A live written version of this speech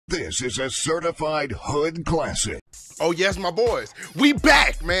This is a certified hood classic. Oh yes, my boys, we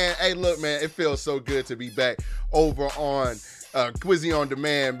back, man. Hey, look, man, it feels so good to be back over on Quizzy on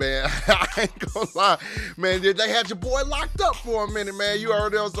Demand, man. I ain't gonna lie, man. They had your boy locked up for a minute, man. You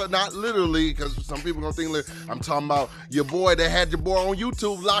heard us, not literally, because some people gonna think I'm talking about your boy that had your boy on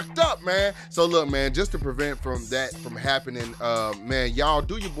YouTube locked up, man. So look, man, just to prevent from that from happening, man, y'all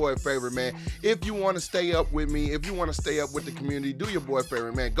do your boy a favor, man. If you want to stay up with me, if you want to stay up with the community, do your boy a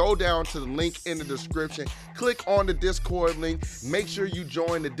favor, man. Go down to the link in the description, click on the Discord link, make sure you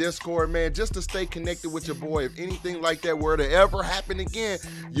join the Discord, man, just to stay connected with your boy. If anything like that were to ever happen again,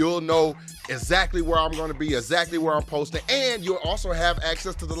 you'll know exactly where I'm going to be, exactly where I'm posting, and you'll also have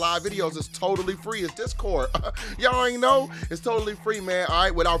access to the live videos. It's totally free. It's Discord. Y'all ain't know? It's totally free, man. All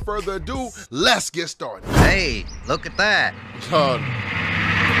right, without further ado, let's get started. Hey, look at that.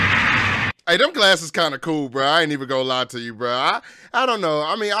 Hey, them glasses kind of cool, bro. I ain't even gonna lie to you, bro. I don't know.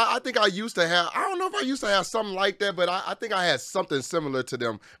 I mean, I think I used to have, I don't know if I used to have something like that, but I think I had something similar to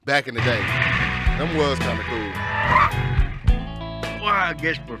them back in the day. Them was kind of cool. Well, I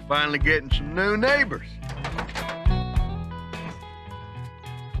guess we're finally getting some new neighbors.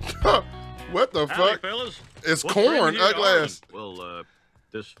 What the Howdy, fuck? fellas. It's What's corn, bringing you to glass. Arden? Well,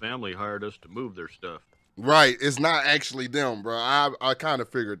 this family hired us to move their stuff. Right, it's not actually them, bro. I kind of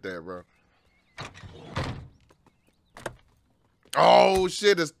figured that, bro. Oh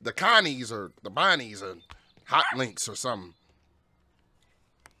shit, it's the Connies or the Bonnies or Hot Links or something.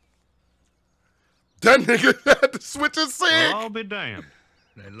 That nigga had to switch his sig. Well, I'll be damned.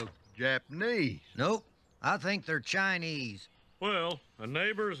 They look Japanese. Nope, I think they're Chinese. Well, a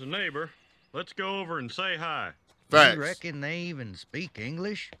neighbor's a neighbor. Let's go over and say hi. Facts. You reckon they even speak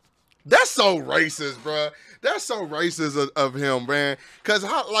English? That's so racist, bro. That's so racist of him, man. Cause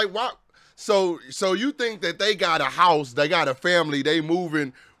how, like, why? So you think that they got a house, they got a family, they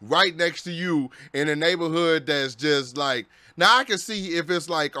moving right next to you in a neighborhood that's just like. Now I can see if it's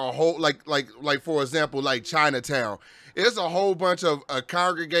like a whole, like for example, like Chinatown. It's a whole bunch of a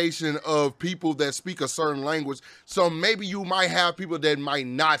congregation of people that speak a certain language. So maybe you might have people that might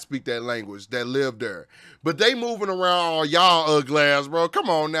not speak that language that live there. But they moving around all y'all ugly ass, bro. Come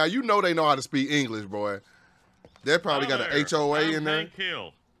on now. You know they know how to speak English, boy. They probably got an HOA in there. Hank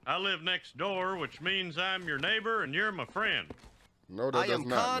Hill. I live next door, which means I'm your neighbor and you're my friend. No, that does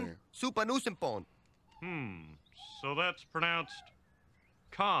not mean. Supanusimpon. So that's pronounced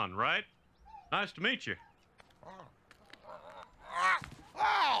Khan, right? Nice to meet you.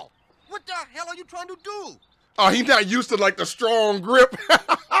 Oh, what the hell are you trying to do? Oh, he's not used to like the strong grip.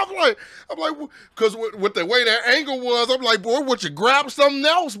 I'm like, because with the way that angle was, I'm like, boy, would you grab something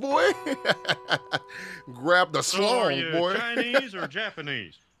else, boy? Grab the So are slong, you boy. Chinese or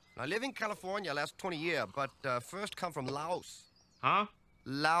Japanese? I live in California last 20 years, but first come from Laos. Huh?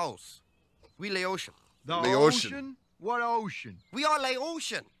 Laos. We Laotian. The ocean? What ocean? We are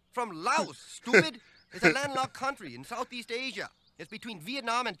Laotian. From Laos, stupid. It's a landlocked country in Southeast Asia. It's between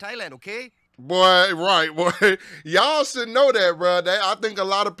Vietnam and Thailand, okay? Boy, right, boy. Y'all should know that, bro. I think a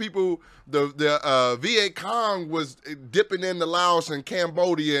lot of people, the Viet Cong was dipping into Laos and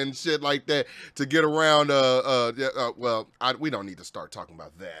Cambodia and shit like that to get around, we don't need to start talking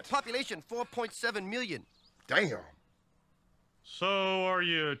about that. Population 4.7 million. Damn. So are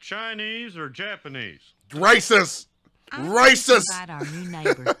you Chinese or Japanese? Racist. I'm Racist. invite our new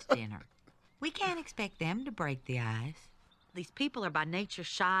neighbors to dinner. We can't expect them to break the ice. These people are by nature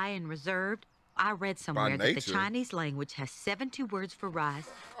shy and reserved. I read somewhere that the Chinese language has 70 words for rice,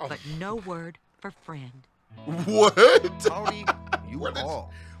 but no word for friend. What? Howdy, you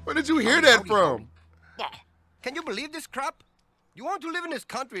all. Where did you hear that from? Can you believe this crap? You want to live in this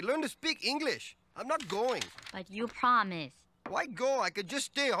country, learn to speak English. I'm not going. But you promise. Why go? I could just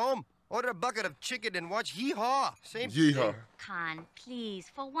stay home, order a bucket of chicken and watch Hee-Haw. Same Yeehaw. thing. Khan, please,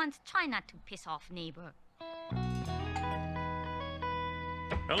 for once, try not to piss off neighbor.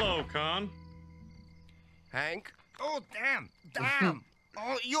 Hello, Khan. Hank? Oh, damn.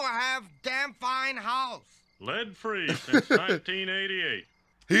 Oh, you have damn fine house. Lead-free since 1988.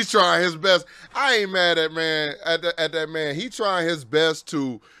 He's trying his best. I ain't mad at that man. He trying his best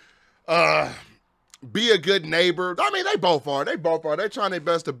to be a good neighbor. I mean, they both are. They're trying their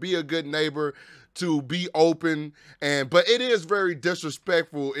best to be a good neighbor, to be open. But it is very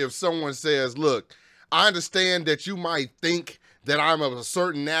disrespectful if someone says, look, I understand that you might think that I'm of a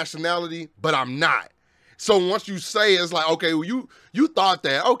certain nationality, but I'm not. So once you say it's like, okay, well, you thought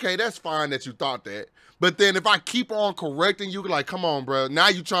that. Okay, that's fine that you thought that. But then if I keep on correcting you, like, come on, bro. Now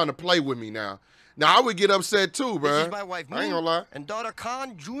you trying to play with me now. Now, I would get upset too, bro. This is my wife, I ain't gonna lie. and daughter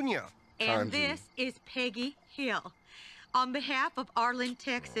Khan Jr. And this is Peggy Hill. On behalf of Arlen,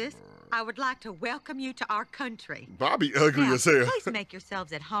 Texas, I would like to welcome you to our country. Bobby ugly Now, as hell. please make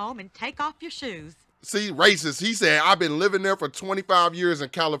yourselves at home and take off your shoes. See, racist. He said, I've been living there for 25 years in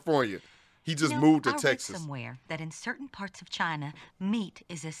California. He just moved to I Texas. read somewhere that in certain parts of China, meat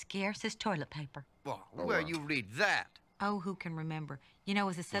is as scarce as toilet paper. Well, where you read that? Oh, who can remember? You know,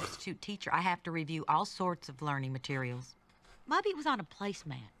 as a substitute teacher, I have to review all sorts of learning materials. Bobby was on a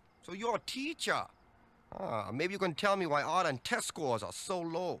placemat. So you're a teacher. Maybe you can tell me why art and test scores are so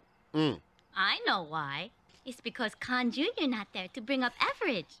low. I know why. It's because Con Jr. not there to bring up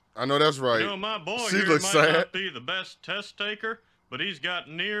average. I know that's right. You know, my boy She here looks might sad. not be the best test taker, but he's got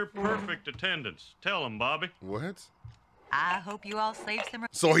near perfect attendance. Tell him, Bobby. What? I hope you all save some...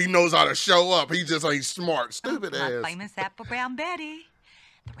 So he knows how to show up. He just ain't smart. Stupid My ass. famous apple brown Betty.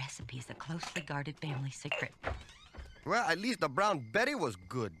 The recipe is a closely guarded family secret. Well, at least the brown Betty was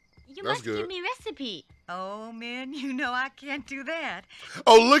good. You That's must good. give me recipe. Oh, man, you know I can't do that.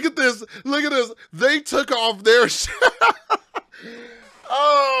 Oh, look at this. Look at this. They took off their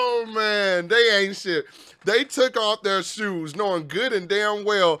Oh, man. They ain't shit. They took off their shoes, knowing good and damn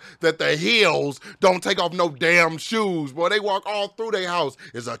well that the heels don't take off no damn shoes. Boy, they walk all through their house.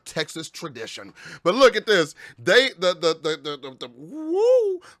 It's a Texas tradition. But look at this. They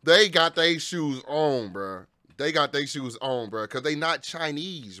got their shoes on, bro. They got their shoes on, bro, because they not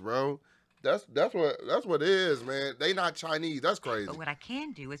Chinese, bro. That's what it is, man. They not Chinese. That's crazy. But what I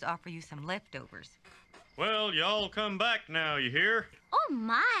can do is offer you some leftovers. Well, y'all come back now, you hear? Oh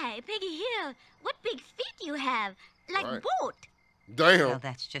my, Peggy Hill, what big feet you have. Like Right. boat. Damn. Well,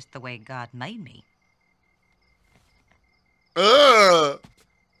 that's just the way God made me. Hey,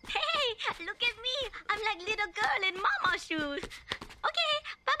 look at me. I'm like little girl in mama's shoes. Okay,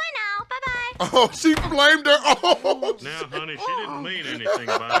 bye-bye now. Bye-bye. Oh, she blamed her. Oh, Now, honey, she didn't mean anything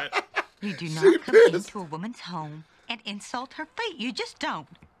by it. You do She not come pissed. into a woman's home and insult her feet. You just don't.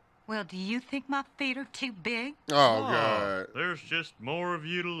 Well, do you think my feet are too big? oh God. There's just more of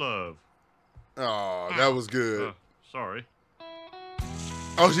you to love. Oh, that was good. Sorry.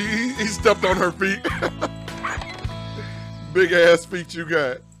 Oh, he stepped on her feet. Big ass feet you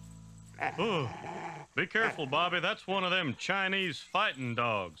got. Oh, be careful, Bobby. That's one of them Chinese fighting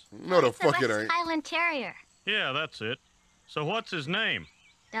dogs. No, the It's a fuck it West ain't. Highland Terrier. Yeah, that's it. So what's his name?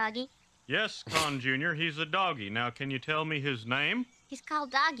 Doggy. Yes, Con Jr., he's a doggy. Now, can you tell me his name? He's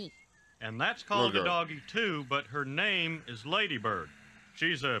called Doggy. And that's called a Okay. doggy, too, but her name is Ladybird.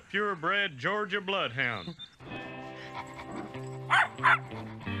 She's a purebred Georgia bloodhound.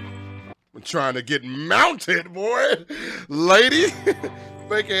 I'm trying to get mounted, boy. Lady.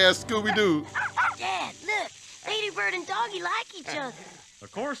 Fake ass Scooby-Doo. Dad, look. Ladybird and Doggy like each other.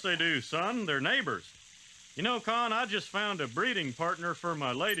 Of course they do, son. They're neighbors. You know, Con, I just found a breeding partner for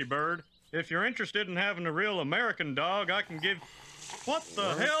my Ladybird. If you're interested in having a real American dog, I can give... What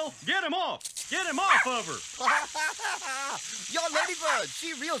the hell? Get him off! Get him off of her! Yo, Ladybird,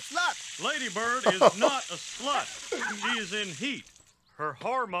 she real slut. Ladybird is not a slut. She is in heat. Her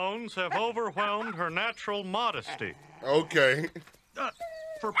hormones have overwhelmed her natural modesty. Okay.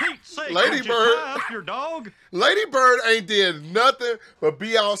 For Pete's sake, Ladybird. would you tie up your dog? Ladybird ain't did nothing but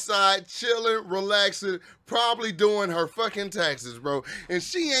be outside, chilling, relaxing, probably doing her fucking taxes, bro. And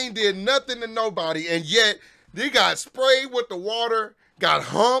she ain't did nothing to nobody, and yet they got sprayed with the water, got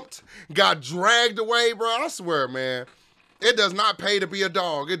humped, got dragged away, bro. I swear, man. It does not pay to be a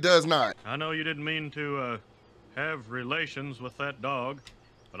dog. It does not. I know you didn't mean to have relations with that dog,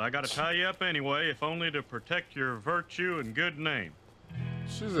 but I gotta tie you up anyway, if only to protect your virtue and good name.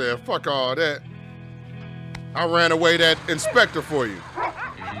 She said, fuck all that. I ran away that inspector for you.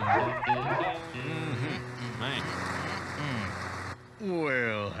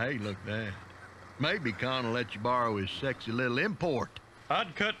 Well, hey, look there. Maybe Con will let you borrow his sexy little import.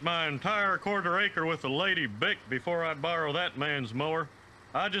 I'd cut my entire quarter acre with a lady bick before I'd borrow that man's mower.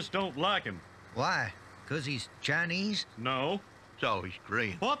 I just don't like him. Why? 'Cause he's Chinese? No. So he's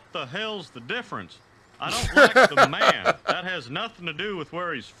Korean. What the hell's the difference? I don't like the man. That has nothing to do with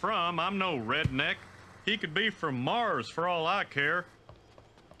where he's from. I'm no redneck. He could be from Mars for all I care.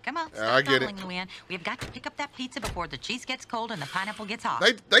 Come on, Yeah, I stop get it. dawdling, Luann. We've got to pick up that pizza before the cheese gets cold and the pineapple gets hot.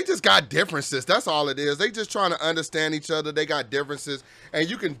 They just got differences. That's all it is. They just trying to understand each other. They got differences. And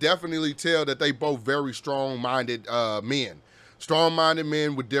you can definitely tell that they both very strong-minded men. Strong-minded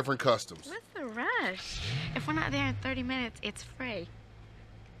men with different customs. What's the rush? If we're not there in 30 minutes, it's free.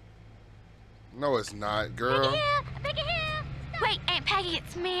 No, it's not, Peggy girl. Hill! Peggy Hill! Wait, Aunt Peggy,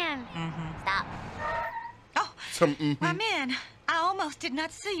 it's man. Stop. Oh, Some, my men, I almost did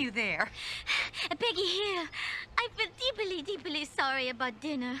not see you there. Peggy here. I feel deeply, deeply sorry about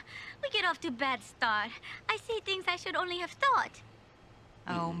dinner. We get off to a bad start. I say things I should only have thought.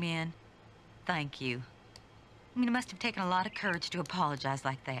 Oh, Min, thank you. I mean, it must have taken a lot of courage to apologize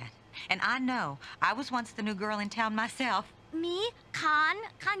like that. And I know, I was once the new girl in town myself. Me, Khan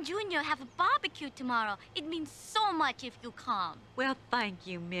Jr. have a barbecue tomorrow. It means so much if you come. Well, thank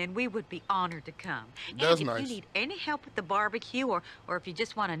you, Min. We would be honored to come. That's and if nice. you need any help with the barbecue, or if you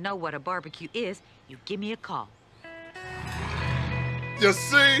just want to know what a barbecue is, you give me a call. You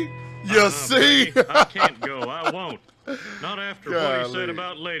see? You see? I can't go. I won't. Not after what he Golly. said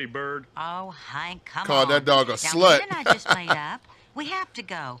about Lady Bird. Oh, Hank, come on. Called that dog a now, slut. Min and I just made up. We have to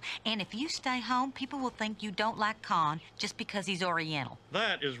go. And if you stay home, people will think you don't like Khan just because he's Oriental.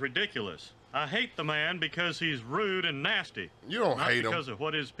 That is ridiculous. I hate the man because he's rude and nasty. You don't Not hate him. because of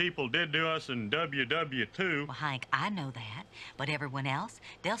what his people did to us in WW2. Well, Hank, I know that. But everyone else,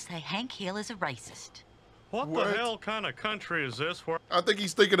 they'll say Hank Hill is a racist. What What? the hell kind of country is this where I think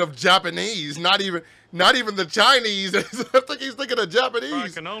he's thinking of Japanese, not even the Chinese. I think he's thinking of I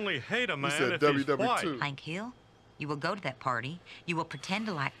Japanese. can only hate a man said if he's WW2. white? Hank Hill, you will go to that party, you will pretend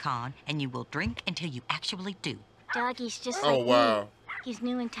to like Khan, and you will drink until you actually do. Doggy's just Oh, like wow. me. He's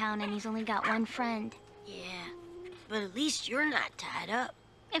new in town and he's only got one friend. Yeah, but at least you're not tied up.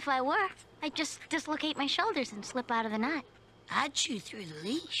 If I were, I'd just dislocate my shoulders and slip out of the knot. I'd chew through the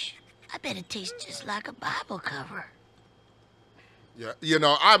leash. I bet it tastes just like a Bible cover. Yeah, you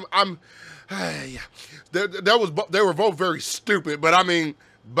know, yeah. They were both very stupid, but I mean,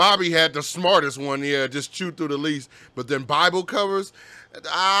 Bobby had the smartest one. Yeah, just chewed through the leash. But then Bible covers.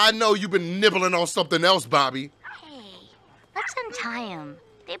 I know you've been nibbling on something else, Bobby. Hey, let's untie them.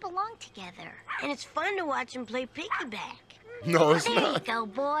 They belong together. And it's fun to watch him play piggyback. No, it's There you not. go,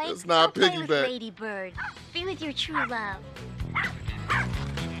 boy. It's not Go play with piggyback. Lady Bird. Be with your true love.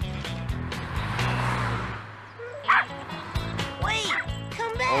 Wait,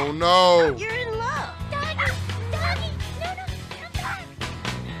 come back. Oh no. You're in love. Doggy! Doggy!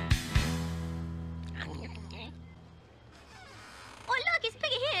 No, no, come back! Oh, look, it's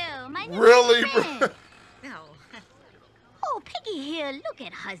Piggy Hill. My new Really, best bro? friend. No. Oh, Piggy Hill, look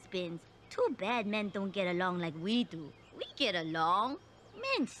at husbands. Too bad men don't get along like we do. We get along.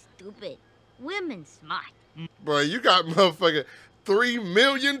 Men stupid. Women smart. Boy, you got motherfucking 3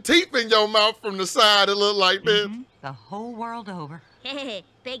 million teeth in your mouth from the side. It look like this. The whole world over. Hey,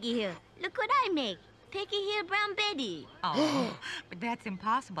 Peggy Hill, look what I make. Peggy Hill Brown Betty. Oh, but that's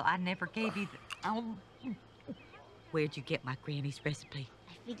impossible. I never gave you the... Oh. Where'd you get my granny's recipe?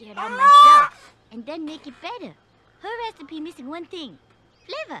 I figured it out myself and then make it better. Her recipe missing one thing.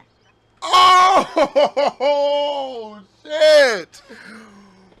 Flavor. Oh, shit.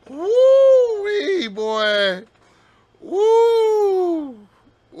 Woo-wee, boy. Woo.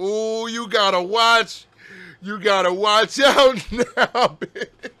 Ooh, you gotta watch. You gotta watch out now, bitch.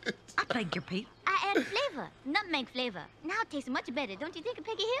 I beg your Pete. I add flavor. Nutmeg flavor. Now it tastes much better, don't you think,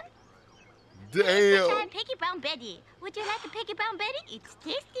 Peggy Hill? Damn. Try Peggy Brown Betty. Would you like a Peggy Brown Betty? It's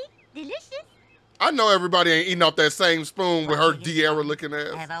tasty, delicious. I know everybody ain't eating off that same spoon with her Diarra looking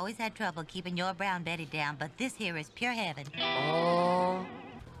ass. I've always had trouble keeping your brown Betty down, but this here is pure heaven. Oh.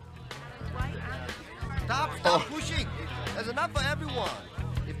 Stop pushing. There's enough for everyone.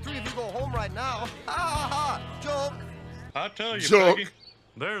 If 3 of you go home right now, ha ha ha, joke. I tell you, Joke. Peggy,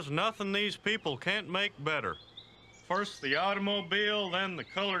 there's nothing these people can't make better. First the automobile, then the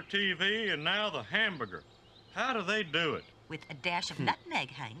color TV, and now the hamburger. How do they do it? With a dash of nutmeg,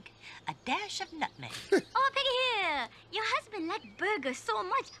 Hank. A dash of nutmeg. Oh, Peggy Hill, your husband liked burgers so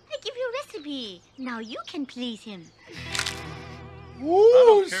much. I give you a recipe. Now you can please him.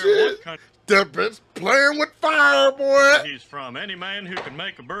 Ooh, care shit. what country That bitch playing with fire, boy. he's from. Any man who can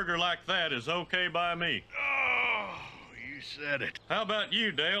make a burger like that is okay by me. Oh, you said it. How about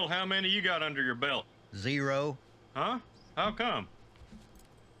you, Dale? How many you got under your belt? 0. Huh? How come?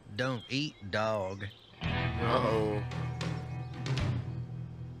 Don't eat dog. Uh-oh.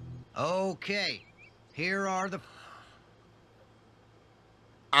 Okay, here are the...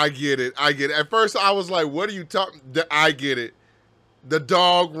 I get it. At first, I was like, what are you talking? I get it. The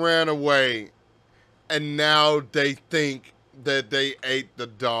dog ran away, and now they think that they ate the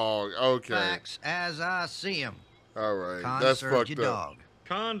dog. Okay. facts as I see them. All right. Con That's served fucked you up. dog.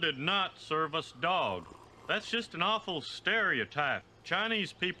 Khan did not serve us dog. That's just an awful stereotype.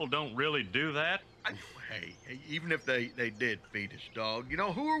 Chinese people don't really do that. Hey, even if they did feed us dog, you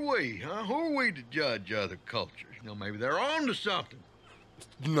know, who are we, huh? Who are we to judge other cultures? You know, maybe they're on to something.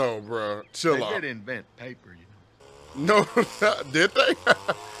 No, bro. Chill They out. did invent paper, you know. No, did they?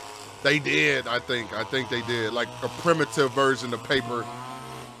 They did, I think. I think they did. Like a primitive version of paper.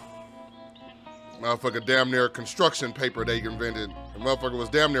 Motherfucker damn near construction paper they invented. The motherfucker was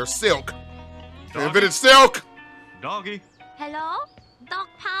damn near silk. They invented silk! Doggy? Hello? Dog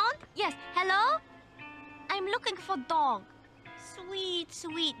pound? Yes, hello? I'm looking for dog. Sweet,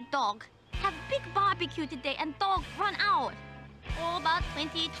 sweet dog. Have big barbecue today and dog run out. Oh, about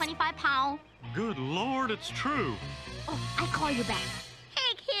 20, 25 pounds. Good Lord, it's true. Oh, I call you back.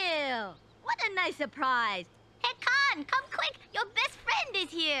 Hey, Hill. What a nice surprise. Hey, Con, come quick. Your best friend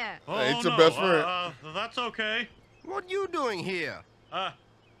is here. Oh, Ain't your no, best friend. That's okay. What you doing here? I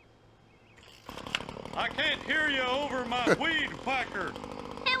can't hear you over my weed whacker.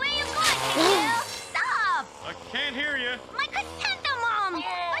 Hey, where you going, Hill? Stop. I can't hear you. My chrysanthemum.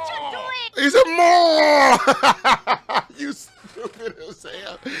 What you doing? He said, more! You stupid as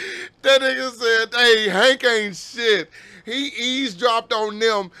hell. That nigga said, hey, Hank ain't shit. He eavesdropped on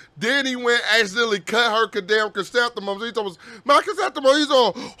them. Then he went accidentally cut her damn chrysanthemums. He told us, my chrysanthemum. He's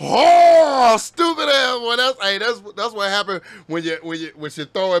all, oh, stupid ass. Well, that's what happened when you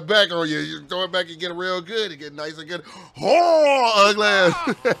throw it back on you. You throw it back, you get it real good. You get nice and good. Oh, ugly ass.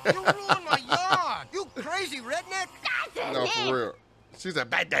 You ruined my yard. You crazy redneck. No, for real. She's a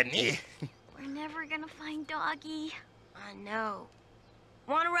bad daddy. We're never gonna find Doggy. I know.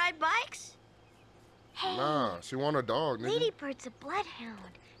 Wanna ride bikes? Hey, Nah, she want a dog, nigga. Ladybird's a bloodhound.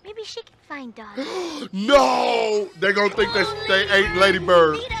 Maybe she can find Doggy. No! They gonna think that they ate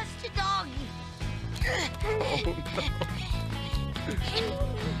Ladybird. Lead us to Doggy.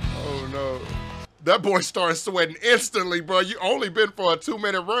 Oh no. That boy started sweating instantly, bro. You only been for a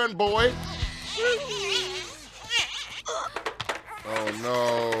 2-minute run, boy. Oh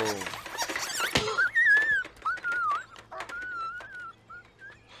no.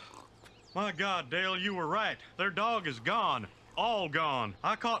 My God, Dale, you were right. Their dog is gone. All gone.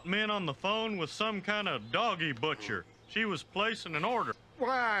 I caught Min on the phone with some kind of doggy butcher. She was placing an order.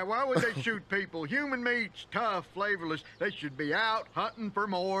 Why? Why would they shoot people? Human meat's tough, flavorless. They should be out hunting for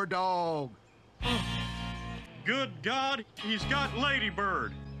more dog. Good God, he's got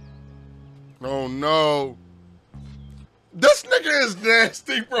Ladybird. Oh no. This nigga is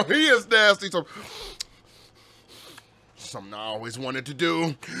nasty, bro. He is nasty. Something I always wanted to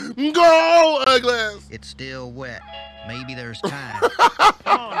do. Go, Uglass. It's still wet. Maybe there's time.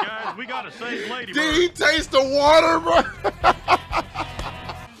 Come on, guys, we gotta save Ladybird. Did he taste the water, bro?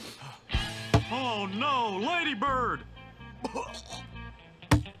 Oh no, Ladybird!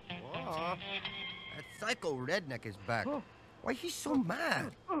 That psycho redneck is back. Why he's so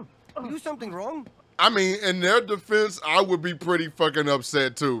mad? You do something wrong? I mean, in their defense, I would be pretty fucking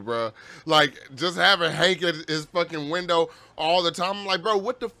upset too, bro. Like, just having Hank at his fucking window all the time. I'm like, bro,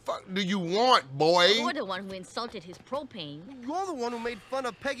 what the fuck do you want, boy? You're the one who insulted his propane. You're the one who made fun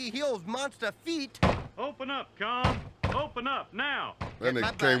of Peggy Hill's monster feet. Open up, Con. Open up, now. That nigga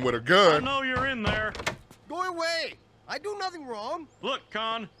back. came with a I gun. know you're in there. Go away. I do nothing wrong. Look,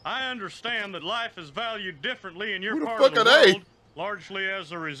 Con, I understand that life is valued differently in your Who the part fuck of the are they? world, largely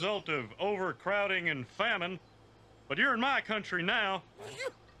as a result of overcrowding and famine. But you're in my country now.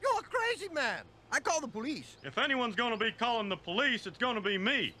 You're a crazy man. I call the police. If anyone's gonna be calling the police, it's gonna be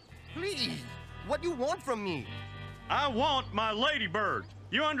me. Please. What do you want from me? I want my Ladybird.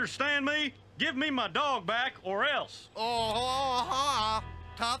 You understand me? Give me my dog back or else. Oh,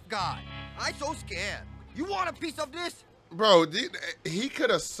 tough guy. I so scared. You want a piece of this? Bro, he could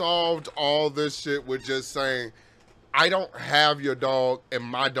have solved all this shit with just saying, I don't have your dog and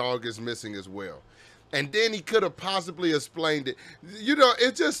my dog is missing as well. And then he could have possibly explained it. You know,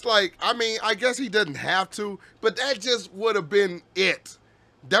 it's just like, I mean, I guess he doesn't have to, but that just would have been it.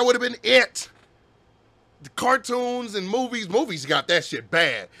 That would have been it. The cartoons and movies got that shit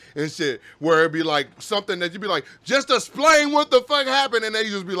bad and shit, where it'd be like something that you'd be like, just explain what the fuck happened, and they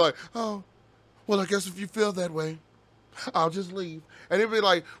just be like, oh, well, I guess if you feel that way, I'll just leave. And it'd be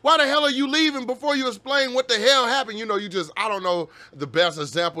like, why the hell are you leaving before you explain what the hell happened? You know, you just, I don't know the best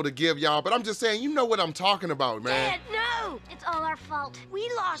example to give y'all, but I'm just saying, you know what I'm talking about, man. Dad, no! It's all our fault.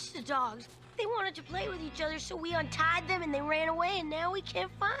 We lost the dogs. They wanted to play with each other, so we untied them and they ran away, and now we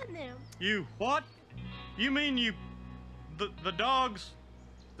can't find them. You what? You mean the dogs,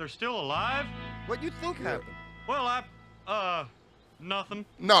 they're still alive? What you think happened? Well, nothing.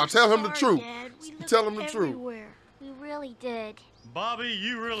 No, tell him the Sorry, truth. Dad. We looked Tell him the truth. everywhere. We really did. Bobby,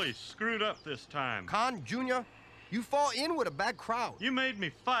 you really screwed up this time. Con Jr., you fall in with a bad crowd. You made me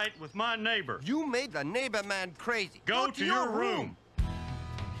fight with my neighbor. You made the neighbor man crazy. Go to your room.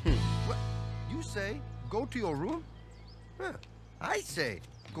 What? You say, go to your room? Huh. I say,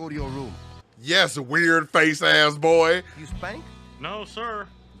 go to your room. Yes, weird face ass boy. You spank? No, sir.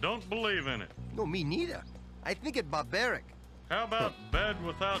 Don't believe in it. No, me neither. I think it barbaric. How about bed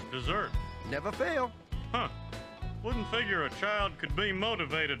without dessert? Never fail. Huh. Wouldn't figure a child could be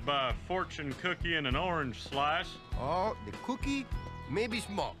motivated by a fortune cookie and an orange slice. Oh, the cookie may be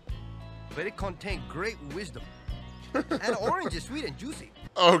small, but it contains great wisdom. And orange is sweet and juicy.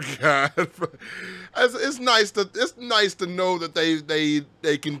 Oh God, it's nice to know that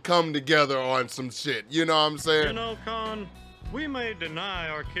they can come together on some shit. You know what I'm saying? You know, Con, we may deny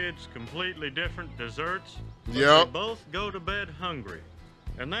our kids completely different desserts, but yep. they both go to bed hungry,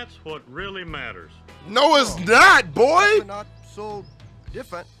 and that's what really matters. No, it's not, boy. We're not so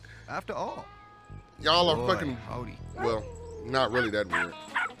different after all. Y'all are boy, fucking. Howdy. Well, not really that weird.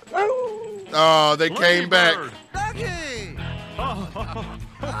 Oh, they came back. Doggy!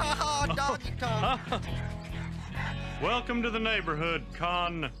 Oh, doggy tongue. Welcome to the neighborhood,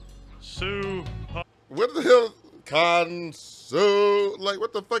 Con Sue. What the hell, Con Sue? Like,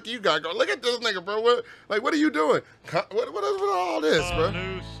 what the fuck you got going? Look at this nigga, bro. What are you doing? What is all this, bro?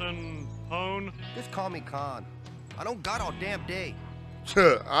 Noose and Hone. Just call me Con. I don't got all damn day.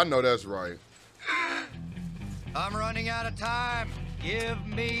 I know that's right. I'm running out of time. Give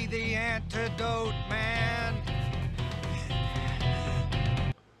me the antidote, man.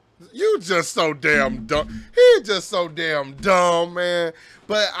 You just so damn dumb. He just so damn dumb, man.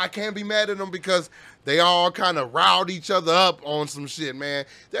 But I can't be mad at them because they all kind of riled each other up on some shit, man.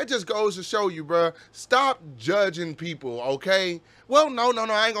 That just goes to show you, bruh. Stop judging people, okay? Well, no.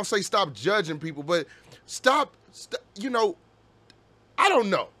 I ain't gonna say stop judging people, but stop you know, I don't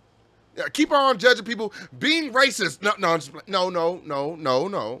know. Keep on judging people. Being racist. No.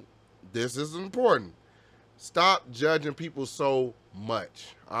 This is important. Stop judging people so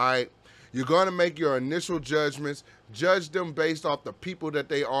much, all right? You're going to make your initial judgments. Judge them based off the people that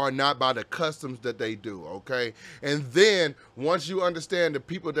they are, not by the customs that they do, okay? And then once you understand the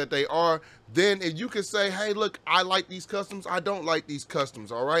people that they are, then if you can say, hey, look, I like these customs, I don't like these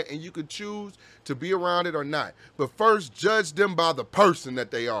customs, all right? And you can choose to be around it or not. But first, judge them by the person that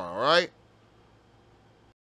they are, all right?